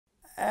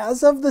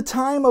As of the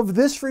time of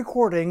this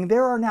recording,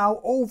 there are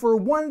now over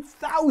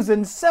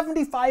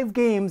 1,075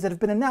 games that have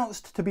been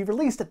announced to be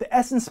released at the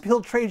Essen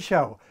SPIEL trade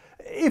show.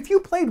 If you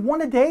played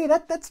one a day,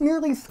 that's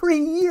nearly 3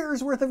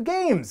 years worth of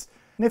games.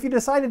 And if you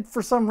decided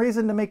for some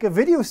reason to make a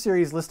video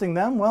series listing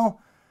them,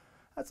 well,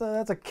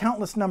 that's a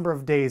countless number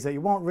of days that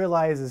you won't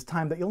realize is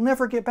time that you'll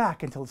never get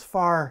back until it's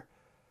far,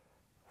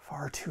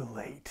 far too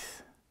late.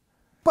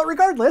 But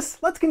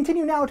regardless, let's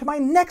continue now to my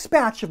next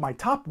batch of my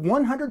top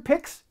 100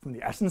 picks from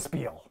the Essen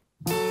SPIEL.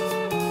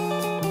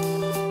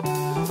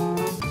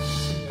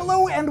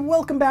 Hello and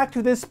welcome back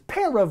to this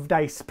Pair of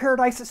Dice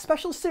Paradise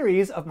special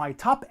series of my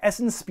top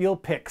Essen SPIEL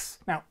picks.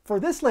 Now, for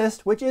this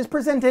list, which is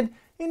presented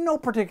in no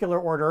particular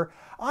order,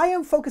 I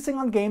am focusing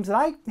on games that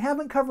I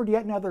haven't covered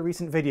yet in other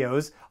recent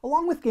videos,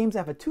 along with games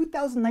that have a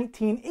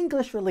 2019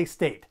 English release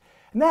date.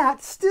 And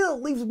that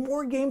still leaves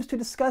more games to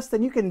discuss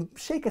than you can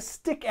shake a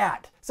stick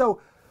at.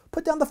 So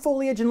put down the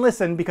foliage and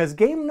listen, because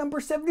game number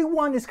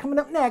 71 is coming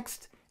up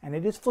next, and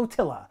it is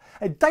Flotilla,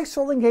 a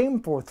dice-rolling game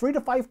for 3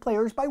 to 5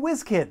 players by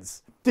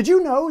WizKids. Did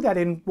you know that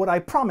in what I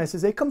promise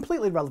is a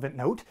completely relevant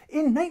note,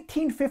 in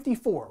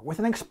 1954, with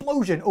an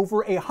explosion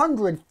over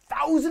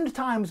 100,000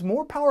 times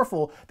more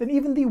powerful than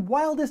even the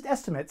wildest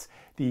estimates,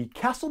 the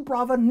Castle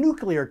Brava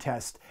nuclear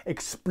test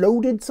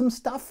exploded some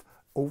stuff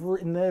over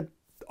in the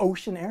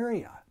ocean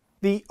area.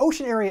 The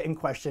ocean area in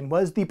question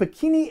was the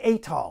Bikini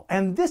Atoll,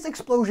 and this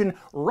explosion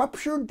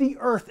ruptured the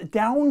Earth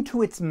down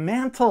to its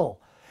mantle.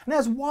 And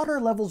as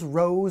water levels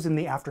rose in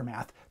the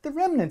aftermath, the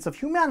remnants of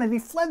humanity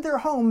fled their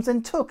homes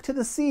and took to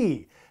the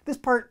sea. This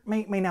part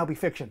may now be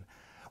fiction.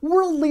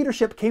 World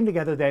leadership came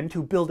together then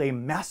to build a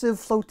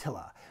massive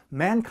flotilla,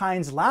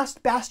 mankind's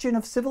last bastion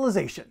of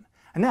civilization.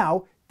 And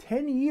now,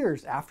 10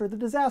 years after the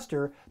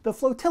disaster, the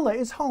flotilla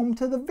is home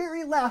to the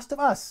very last of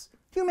us.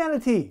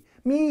 Humanity.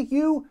 Me,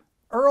 you,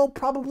 Earl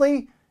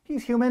probably.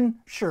 He's human,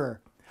 sure.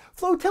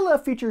 Flotilla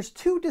features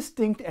 2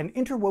 distinct and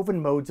interwoven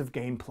modes of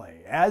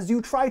gameplay, as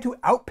you try to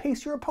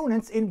outpace your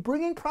opponents in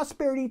bringing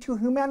prosperity to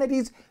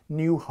humanity's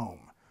new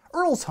home.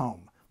 Earl's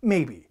home,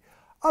 maybe.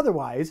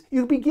 Otherwise,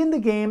 you begin the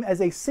game as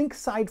a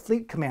Sink-side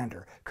fleet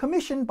commander,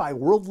 commissioned by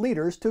world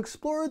leaders to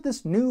explore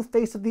this new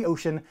face of the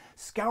ocean,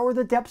 scour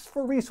the depths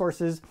for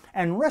resources,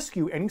 and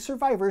rescue any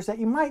survivors that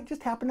you might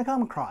just happen to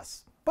come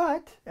across.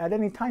 But at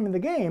any time in the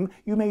game,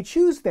 you may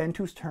choose then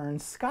to turn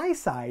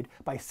Skyside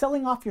by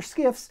selling off your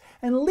skiffs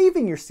and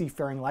leaving your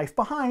seafaring life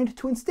behind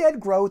to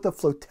instead grow the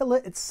flotilla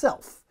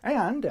itself.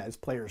 And as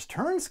players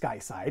turn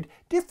Skyside,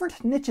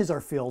 different niches are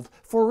filled,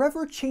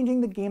 forever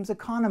changing the game's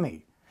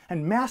economy.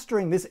 And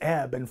mastering this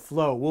ebb and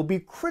flow will be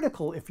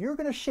critical if you're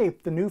going to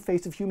shape the new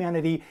face of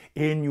humanity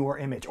in your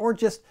image, or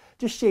just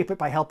shape it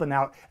by helping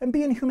out and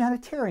being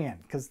humanitarian,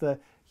 because the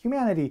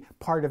humanity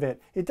part of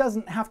it, it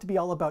doesn't have to be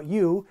all about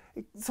you.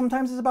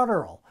 Sometimes it's about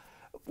Earl.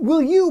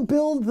 Will you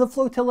build the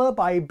flotilla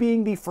by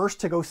being the first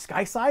to go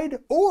Skyside,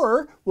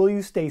 or will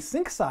you stay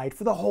Sinkside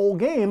for the whole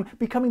game,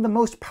 becoming the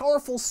most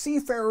powerful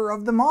seafarer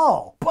of them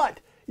all?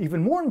 But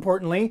even more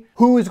importantly,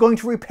 who is going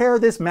to repair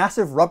this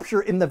massive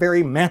rupture in the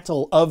very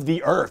mantle of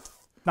the Earth?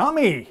 Not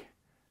me.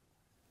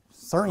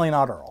 Certainly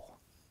not Earl.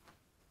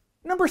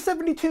 Number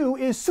 72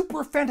 is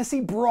Super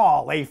Fantasy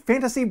Brawl, a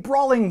fantasy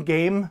brawling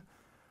game,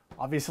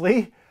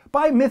 obviously,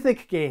 by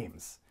Mythic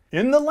Games.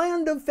 In the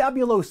land of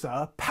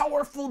Fabulosa,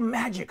 powerful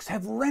magics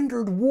have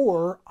rendered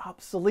war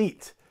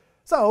obsolete.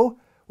 So,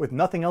 with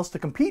nothing else to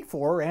compete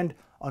for and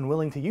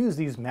unwilling to use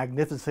these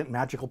magnificent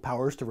magical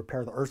powers to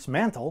repair the Earth's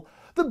mantle,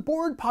 the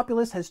bored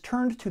populace has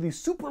turned to the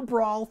Super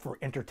Brawl for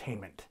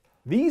entertainment.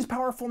 These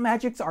powerful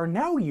magics are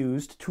now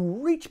used to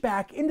reach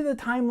back into the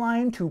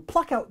timeline to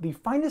pluck out the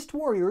finest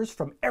warriors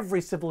from every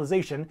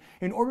civilization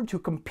in order to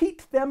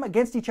compete them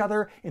against each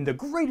other in the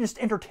greatest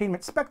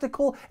entertainment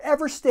spectacle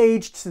ever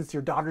staged since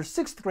your daughter's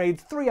 6th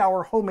grade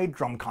 3-hour homemade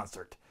drum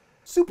concert.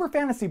 Super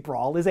Fantasy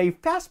Brawl is a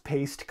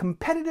fast-paced,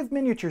 competitive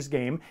miniatures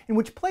game in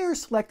which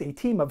players select a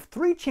team of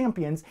 3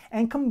 champions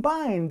and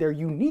combine their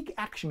unique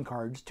action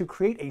cards to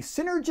create a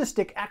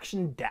synergistic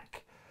action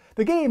deck.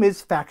 The game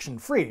is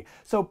faction-free,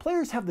 so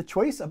players have the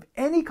choice of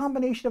any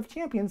combination of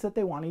champions that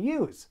they want to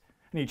use.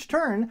 In each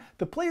turn,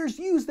 the players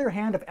use their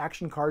hand of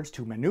action cards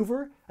to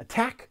maneuver,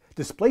 attack,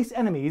 displace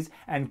enemies,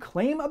 and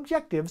claim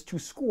objectives to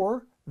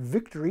score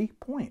victory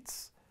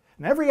points.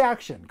 And every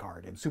action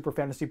card in Super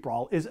Fantasy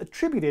Brawl is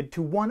attributed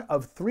to one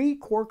of 3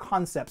 core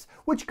concepts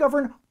which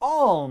govern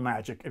all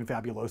magic in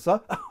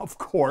Fabulosa. Of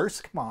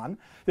course, come on.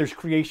 There's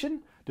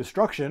creation,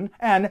 destruction,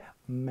 and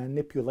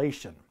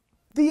manipulation.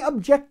 The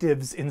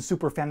objectives in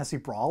Super Fantasy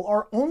Brawl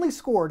are only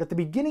scored at the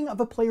beginning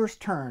of a player's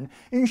turn,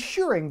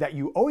 ensuring that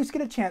you always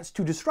get a chance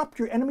to disrupt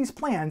your enemy's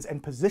plans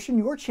and position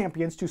your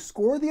champions to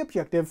score the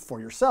objective for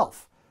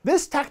yourself.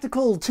 This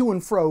tactical to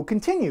and fro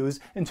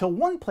continues until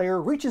one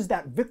player reaches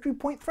that victory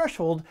point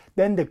threshold,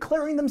 then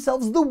declaring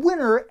themselves the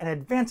winner and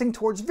advancing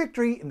towards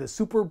victory in the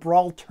Super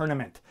Brawl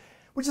tournament.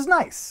 Which is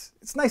nice.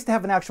 It's nice to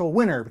have an actual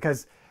winner,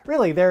 because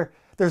really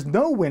there's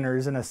no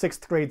winners in a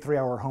 6th grade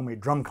 3-hour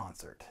homemade drum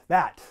concert.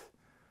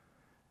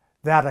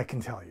 That I can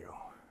tell you.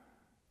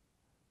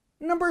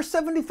 Number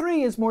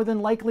 73 is more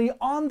than likely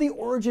On the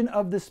Origin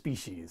of the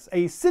Species,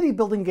 a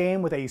city-building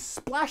game with a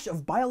splash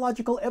of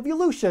biological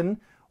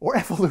evolution, or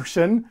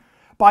evolution,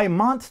 by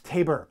Mont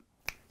Tabor.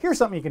 Here's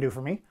something you can do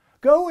for me.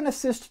 Go and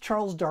assist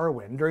Charles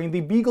Darwin during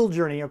the Beagle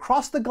journey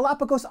across the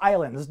Galapagos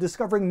Islands,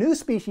 discovering new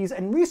species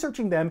and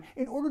researching them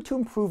in order to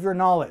improve your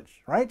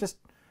knowledge, right? Just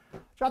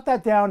jot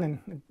that down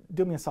and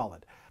do me a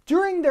solid.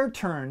 During their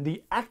turn,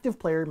 the active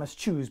player must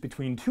choose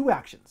between two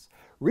actions: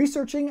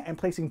 researching and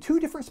placing two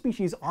different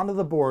species onto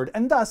the board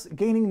and thus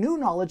gaining new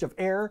knowledge of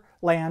air,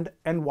 land,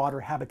 and water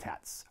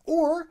habitats,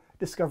 or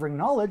discovering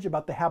knowledge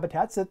about the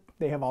habitats that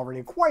they have already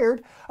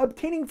acquired,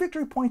 obtaining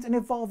victory points and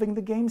evolving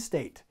the game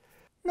state.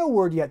 No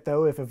word yet,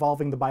 though, if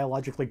evolving the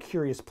biologically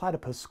curious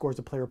platypus scores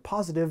a player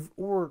positive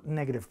or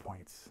negative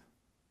points.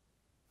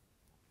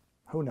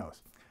 Who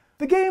knows?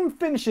 The game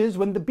finishes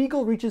when the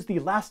Beagle reaches the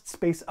last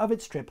space of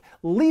its trip,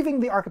 leaving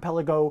the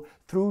archipelago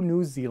through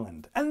New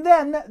Zealand. And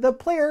then the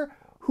player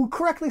who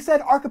correctly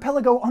said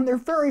archipelago on their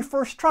very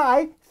first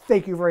try,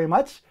 thank you very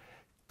much,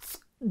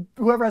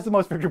 whoever has the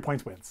most victory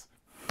points wins.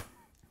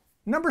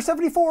 Number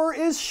 74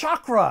 is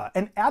Chakra,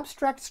 an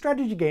abstract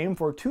strategy game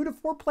for 2 to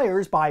 4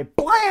 players by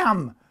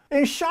Blam!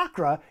 In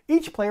Chakra,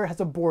 each player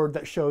has a board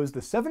that shows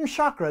the 7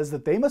 chakras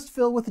that they must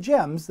fill with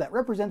gems that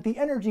represent the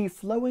energy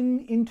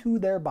flowing into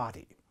their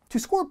body. To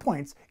score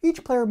points,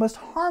 each player must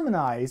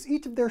harmonize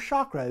each of their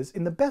chakras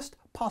in the best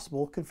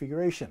possible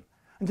configuration.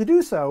 And to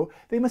do so,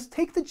 they must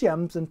take the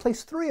gems and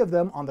place 3 of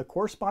them on the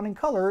corresponding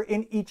color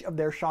in each of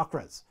their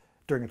chakras.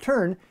 During a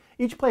turn,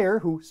 each player,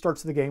 who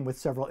starts the game with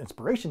several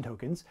inspiration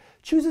tokens,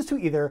 chooses to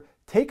either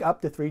take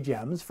up the 3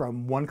 gems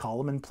from one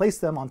column and place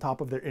them on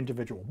top of their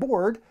individual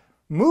board,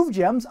 move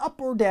gems up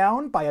or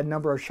down by a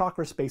number of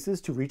chakra spaces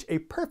to reach a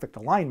perfect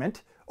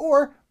alignment,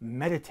 or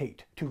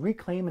meditate to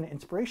reclaim an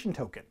inspiration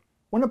token.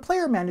 When a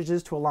player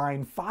manages to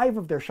align 5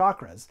 of their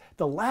chakras,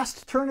 the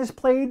last turn is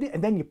played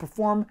and then you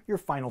perform your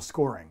final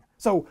scoring.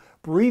 So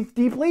breathe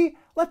deeply,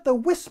 let the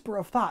whisper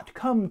of thought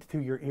come to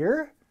your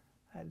ear,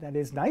 that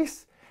is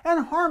nice,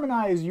 and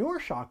harmonize your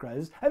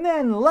chakras, and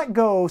then let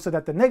go so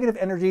that the negative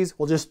energies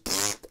will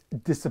just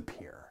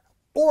disappear.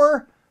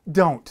 Or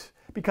don't,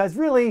 because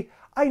really,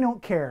 I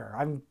don't care.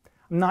 I'm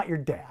not your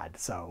dad,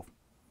 so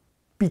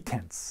be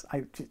tense.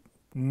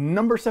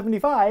 Number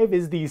 75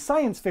 is the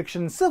science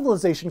fiction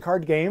civilization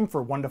card game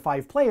for 1 to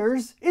 5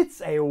 players.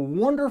 It's a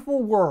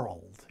wonderful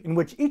world in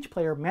which each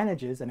player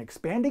manages an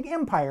expanding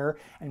empire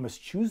and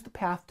must choose the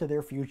path to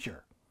their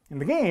future. In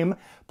the game,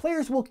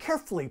 players will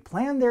carefully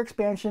plan their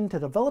expansion to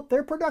develop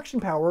their production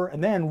power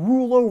and then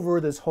rule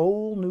over this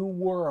whole new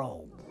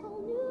world.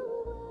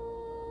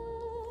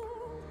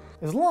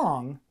 As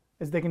long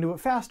as they can do it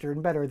faster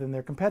and better than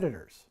their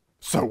competitors.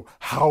 So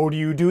how do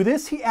you do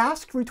this, he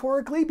asked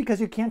rhetorically, because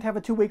you can't have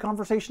a two-way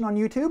conversation on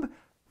YouTube?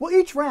 Well,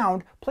 each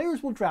round,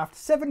 players will draft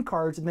 7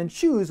 cards and then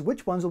choose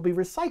which ones will be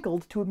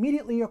recycled to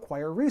immediately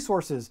acquire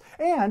resources,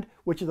 and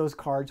which of those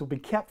cards will be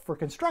kept for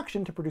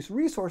construction to produce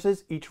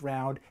resources each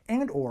round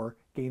and/or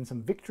gain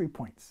some victory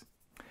points.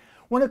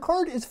 When a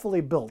card is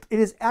fully built, it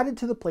is added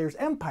to the player's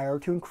empire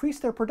to increase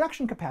their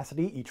production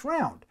capacity each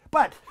round.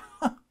 But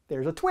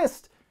there's a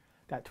twist.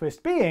 That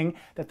twist being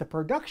that the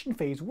production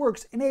phase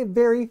works in a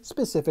very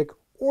specific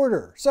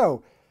order.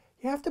 So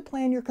you have to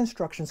plan your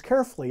constructions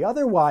carefully,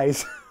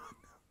 otherwise,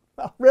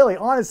 well, really,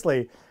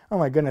 honestly, oh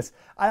my goodness,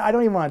 I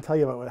don't even want to tell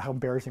you about how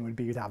embarrassing it would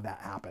be to have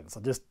that happen.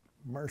 So just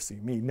mercy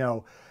me,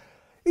 no.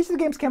 Each of the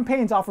game's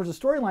campaigns offers a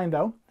storyline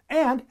though,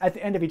 and at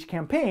the end of each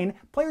campaign,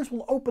 players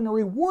will open a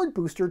reward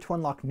booster to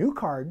unlock new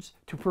cards,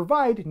 to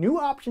provide new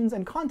options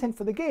and content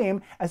for the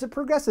game as it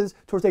progresses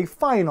towards a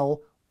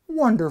final,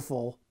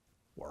 wonderful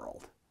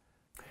world.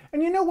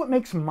 And you know what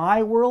makes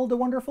my world a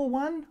wonderful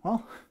one?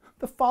 Well,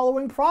 the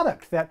following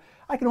product that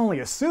I can only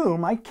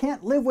assume I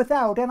can't live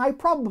without and I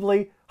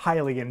probably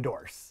highly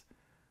endorse.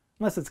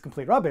 Unless it's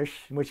complete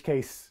rubbish, in which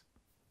case,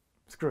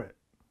 screw it.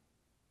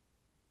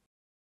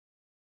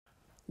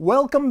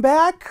 Welcome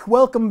back,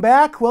 welcome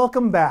back,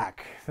 welcome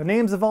back. The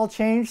names have all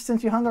changed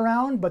since you hung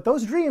around, but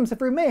those dreams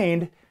have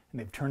remained and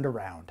they've turned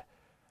around.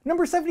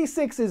 Number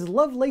 76 is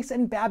Lovelace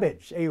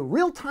Babbage, a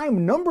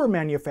real-time number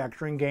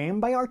manufacturing game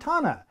by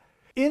Artana.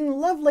 In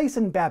Lovelace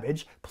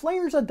Babbage,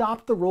 players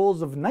adopt the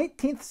roles of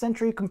 19th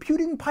century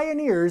computing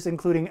pioneers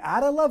including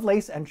Ada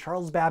Lovelace and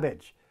Charles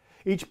Babbage.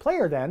 Each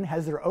player then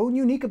has their own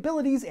unique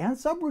abilities and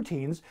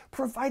subroutines,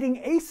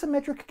 providing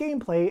asymmetric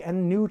gameplay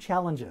and new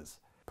challenges.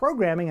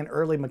 Programming an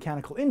early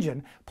mechanical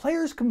engine,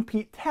 players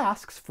complete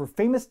tasks for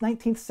famous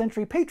 19th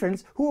century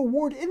patrons who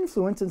award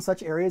influence in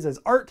such areas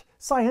as art,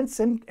 science,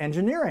 and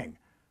engineering.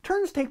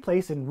 Turns take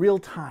place in real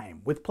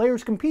time, with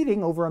players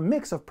competing over a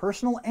mix of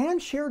personal and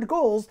shared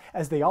goals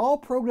as they all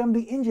program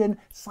the engine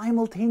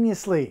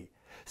simultaneously.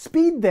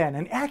 Speed then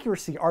and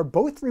accuracy are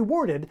both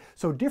rewarded,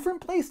 so different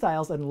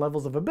playstyles and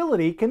levels of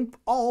ability can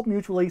all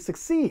mutually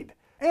succeed.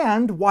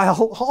 And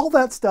while all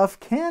that stuff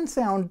can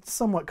sound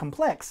somewhat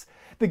complex,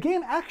 the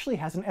game actually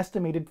has an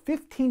estimated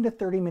 15 to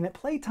 30 minute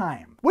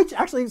playtime, which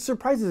actually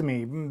surprises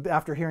me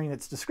after hearing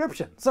its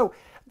description. So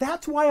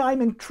that's why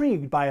I'm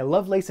intrigued by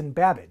Lovelace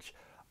Babbage.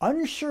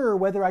 unsure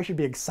whether I should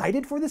be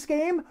excited for this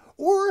game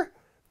or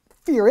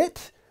fear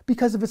it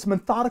because of its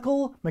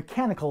methodical,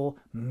 mechanical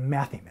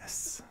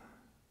mathiness.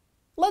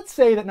 Let's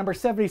say that number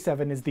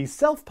 77 is the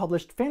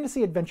self-published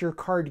fantasy adventure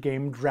card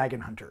game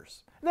Dragon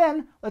Hunters.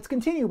 Then, let's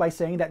continue by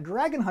saying that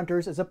Dragon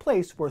Hunters is a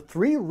place where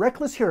 3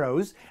 reckless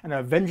heroes, an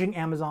avenging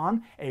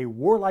Amazon, a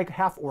warlike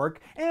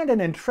half-orc, and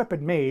an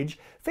intrepid mage,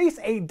 face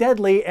a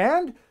deadly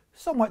and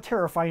somewhat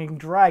terrifying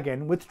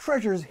dragon with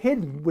treasures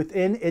hidden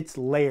within its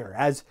lair,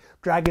 as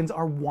dragons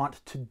are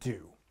wont to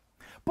do.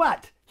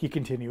 But, he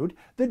continued,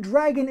 the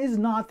dragon is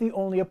not the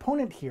only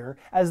opponent here,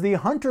 as the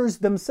hunters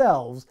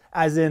themselves,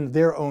 as in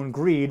their own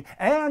greed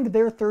and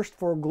their thirst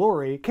for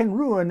glory, can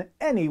ruin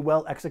any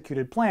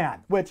well-executed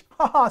plan, which,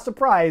 haha,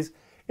 surprise,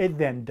 it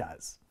then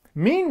does.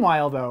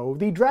 Meanwhile, though,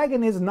 the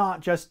dragon is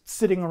not just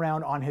sitting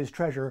around on his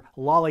treasure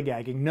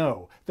lollygagging.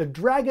 No, the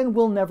dragon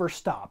will never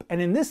stop,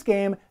 and in this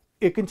game,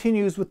 it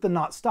continues with the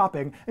not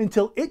stopping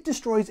until it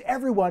destroys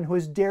everyone who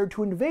has dared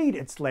to invade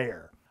its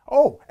lair.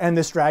 Oh, and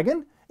this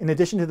dragon? In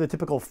addition to the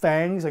typical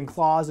fangs and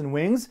claws and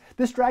wings,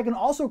 this dragon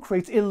also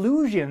creates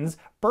illusions,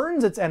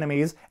 burns its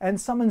enemies, and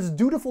summons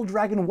dutiful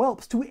dragon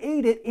whelps to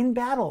aid it in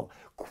battle.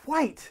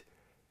 Quite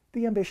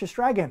the ambitious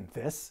dragon,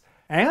 this.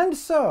 And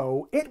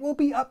so, it will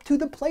be up to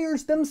the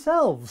players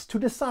themselves to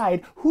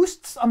decide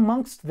whosts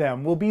amongst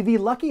them will be the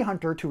lucky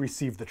hunter to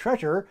receive the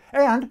treasure,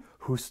 and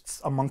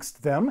whosts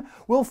amongst them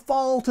will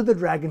fall to the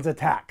dragon's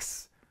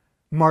attacks.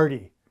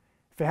 Marty.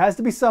 If it has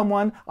to be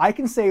someone, I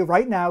can say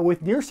right now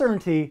with near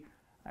certainty,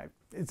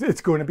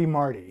 it's going to be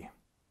Marty.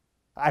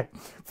 I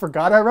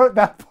forgot I wrote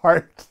that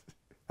part.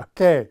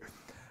 Okay.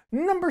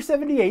 Number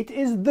 78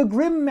 is The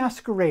Grim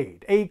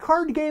Masquerade, a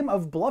card game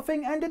of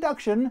bluffing and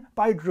deduction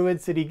by Druid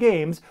City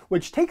Games,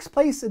 which takes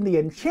place in the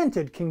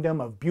enchanted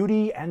kingdom of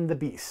Beauty and the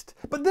Beast.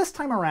 But this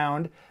time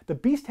around, the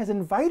Beast has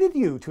invited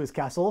you to his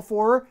castle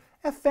for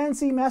a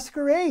fancy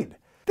masquerade.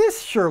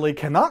 This surely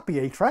cannot be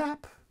a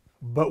trap.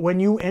 But when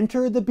you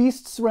enter the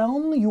Beast's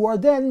realm, you are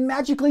then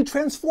magically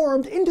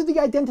transformed into the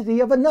identity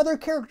of another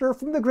character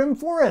from the Grim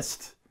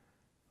Forest.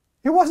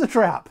 It was a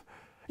trap.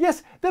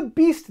 Yes, the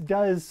Beast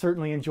does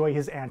certainly enjoy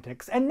his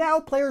antics, and now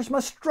players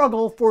must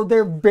struggle for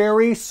their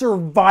very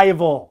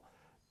survival.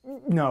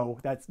 No,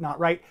 that's not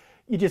right.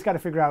 You just got to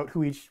figure out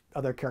who each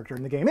other character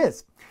in the game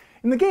is.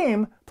 In the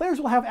game,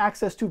 players will have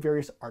access to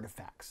various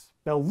artifacts.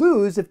 They'll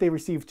lose if they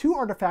receive 2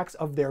 artifacts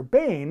of their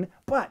Bane,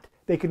 but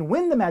they can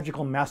win the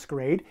magical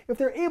masquerade if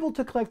they're able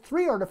to collect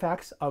 3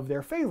 artifacts of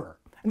their favor.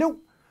 And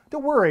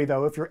don't worry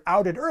though if you're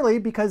outed early,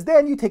 because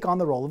then you take on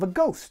the role of a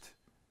ghost.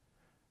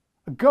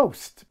 A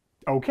ghost.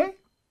 Okay,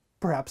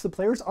 perhaps the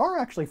players are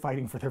actually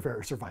fighting for their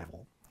very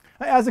survival.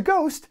 As a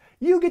ghost,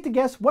 you get to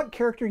guess what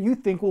character you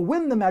think will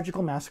win the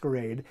magical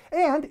masquerade,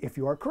 and if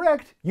you are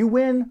correct, you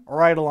win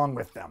right along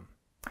with them.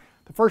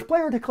 The first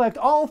player to collect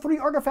all 3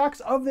 artifacts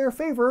of their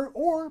favor,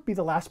 or be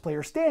the last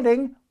player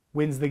standing,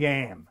 wins the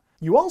game.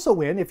 You also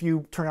win if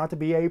you turn out to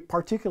be a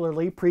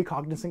particularly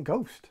precognizant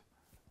ghost.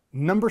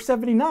 Number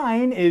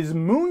 79 is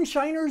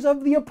Moonshiners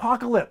of the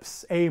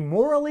Apocalypse, a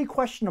morally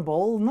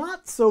questionable,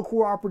 not so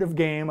cooperative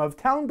game of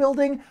town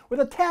building with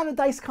a tad of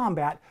dice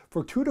combat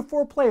for 2 to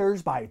 4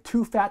 players by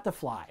Too Fat to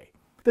Fly.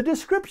 The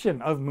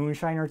description of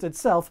Moonshiners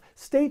itself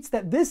states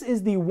that this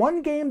is the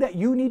one game that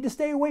you need to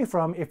stay away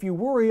from if you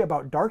worry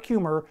about dark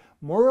humor,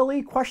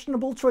 morally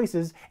questionable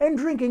choices, and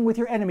drinking with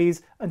your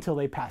enemies until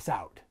they pass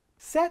out.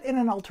 Set in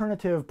an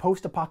alternative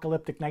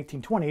post-apocalyptic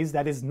 1920s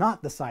that is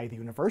not the Scythe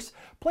universe,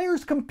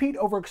 players compete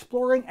over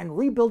exploring and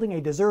rebuilding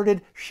a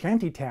deserted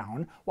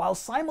shantytown while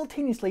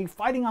simultaneously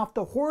fighting off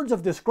the hordes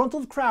of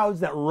disgruntled crowds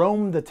that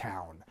roam the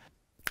town.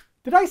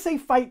 Did I say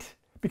fight?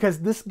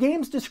 Because this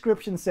game's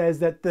description says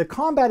that the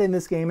combat in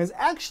this game is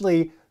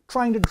actually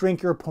trying to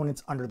drink your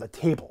opponents under the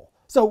table.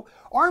 So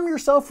arm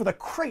yourself with a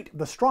crate of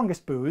the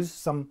strongest booze,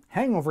 some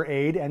hangover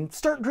aid, and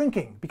start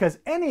drinking, because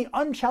any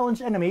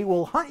unchallenged enemy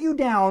will hunt you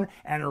down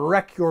and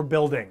wreck your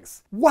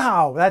buildings.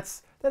 Wow,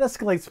 that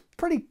escalates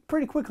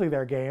pretty quickly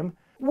there, game.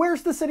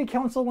 Where's the city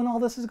council when all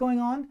this is going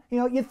on? You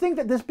know, you'd think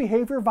that this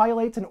behavior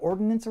violates an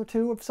ordinance or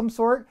 2 of some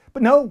sort,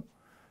 but no,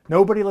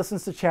 nobody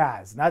listens to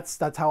Chaz.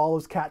 That's how all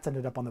those cats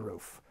ended up on the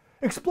roof.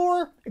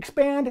 Explore,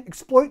 expand,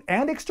 exploit,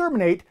 and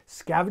exterminate,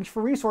 scavenge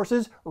for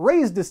resources,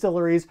 raise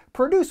distilleries,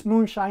 produce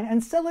moonshine,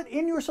 and sell it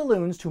in your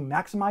saloons to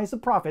maximize the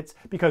profits,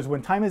 because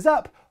when time is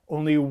up,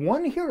 only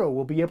one hero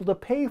will be able to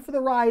pay for the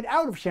ride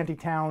out of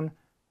Shantytown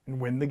and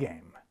win the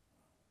game.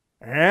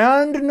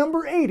 And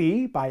number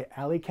 80 by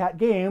Alley Cat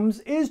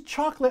Games is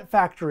Chocolate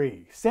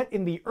Factory, set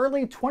in the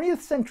early 20th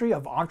century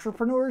of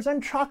entrepreneurs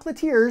and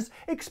chocolatiers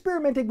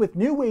experimenting with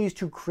new ways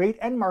to create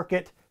and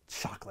market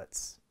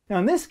chocolates. Now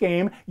in this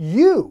game,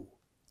 you,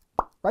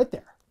 right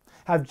there,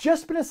 have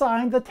just been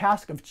assigned the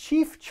task of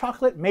Chief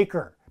Chocolate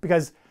Maker,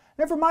 because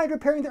never mind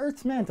repairing the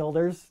Earth's mantle,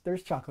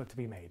 there's chocolate to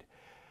be made.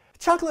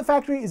 Chocolate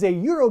Factory is a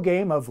Euro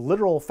game of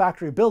literal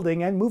factory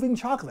building and moving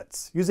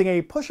chocolates, using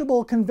a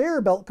pushable conveyor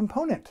belt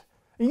component.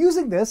 And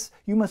using this,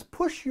 you must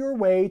push your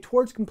way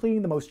towards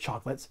completing the most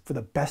chocolates for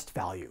the best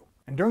value.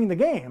 And during the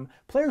game,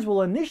 players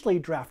will initially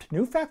draft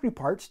new factory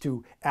parts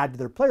to add to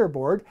their player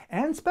board,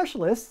 and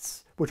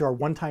specialists, which are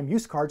one-time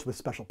use cards with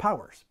special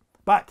powers.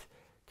 But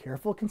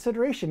careful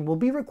consideration will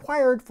be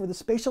required for the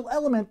spatial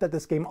element that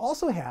this game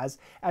also has,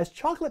 as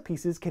chocolate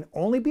pieces can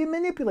only be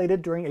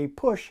manipulated during a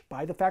push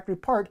by the factory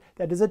part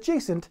that is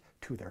adjacent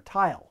to their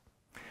tile.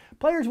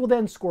 Players will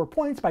then score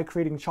points by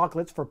creating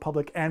chocolates for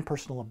public and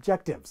personal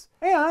objectives.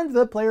 And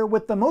the player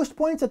with the most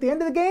points at the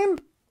end of the game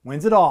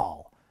wins it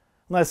all.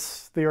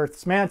 Unless the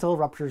Earth's mantle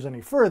ruptures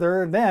any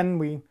further, then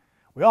we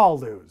all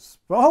lose.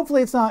 Well,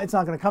 hopefully it's not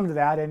going to come to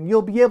that, and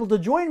you'll be able to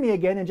join me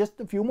again in just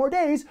a few more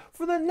days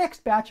for the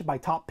next batch of my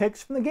top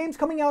picks from the games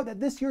coming out at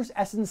this year's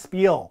Essen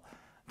SPIEL.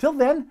 Till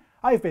then,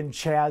 I've been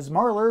Chaz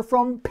Marler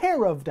from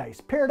Pair of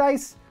Dice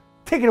Paradise.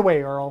 Take it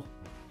away, Earl.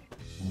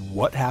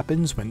 What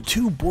happens when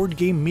two board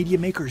game media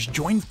makers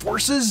join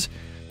forces?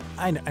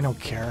 I don't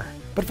care.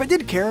 But if I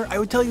did care, I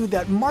would tell you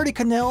that Marty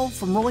Connell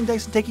from Rolling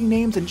Dice and Taking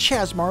Names and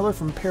Chaz Marler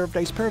from Pair of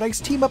Dice Paradise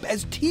team up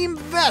as Team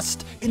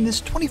Vest in this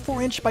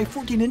 24-inch by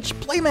 14-inch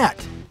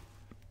playmat.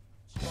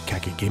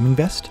 Khaki gaming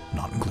vest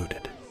not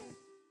included.